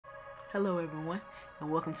Hello everyone,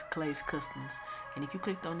 and welcome to Clay's Customs. And if you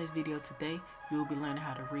clicked on this video today, you will be learning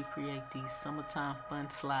how to recreate these summertime fun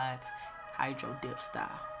slides hydro dip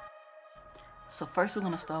style. So first we're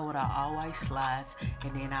going to start with our all white slides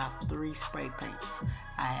and then our 3 spray paints.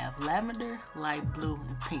 I have lavender, light blue,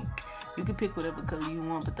 and pink. You can pick whatever color you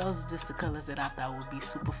want, but those are just the colors that I thought would be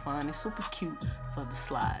super fun and super cute for the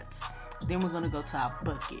slides. Then we're going to go to our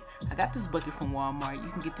bucket. I got this bucket from Walmart. You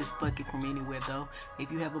can get this bucket from anywhere though.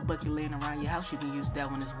 If you have a bucket laying around your house, you can use that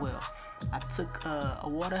one as well. I took a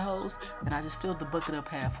water hose and I just filled the bucket up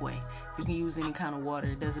halfway. You can use any kind of water.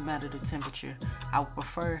 It doesn't matter the temperature. I would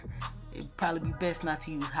prefer, it'd probably be best not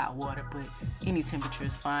to use hot water, but any temperature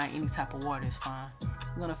is fine. Any type of water is fine.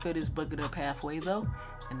 I'm going to fill this bucket up halfway though,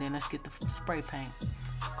 and then let's get the spray paint.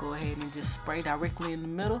 Go ahead and just spray directly in the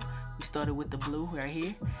middle. We started with the blue right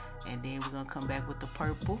here, and then we're gonna come back with the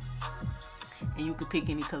purple. And you can pick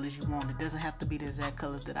any colors you want. It doesn't have to be the exact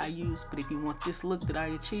colors that I use, but if you want this look that I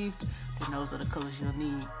achieved, then those are the colors you'll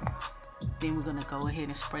need. Then we're gonna go ahead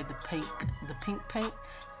and spray the pink paint.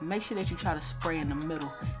 And make sure that you try to spray in the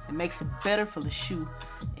middle. It makes it better for the shoe,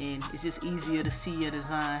 and it's just easier to see your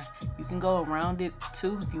design. You can go around it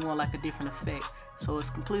too if you want like a different effect. So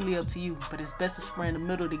it's completely up to you, but it's best to spray in the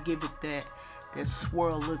middle to give it that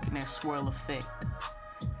swirl look and that swirl effect.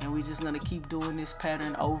 And we're just gonna keep doing this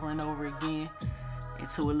pattern over and over again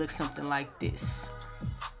until it looks something like this.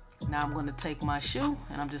 Now I'm gonna take my shoe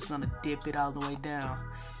and I'm just gonna dip it all the way down.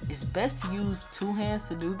 It's best to use 2 hands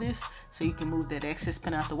to do this so you can move that excess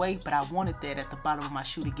paint out the way, but I wanted that at the bottom of my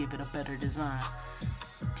shoe to give it a better design.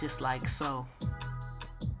 Just like so.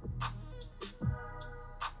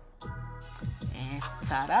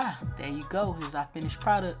 Ta-da! There you go. Here's our finished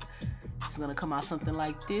product. It's gonna come out something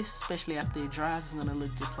like this, especially after it dries. It's gonna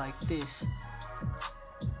look just like this.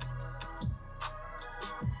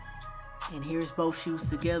 And here's both shoes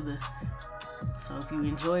together. So if you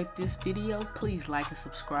enjoyed this video, please like and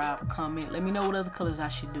subscribe, comment. Let me know what other colors I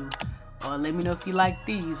should do, or let me know if you like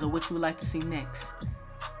these or what you would like to see next.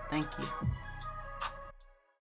 Thank you.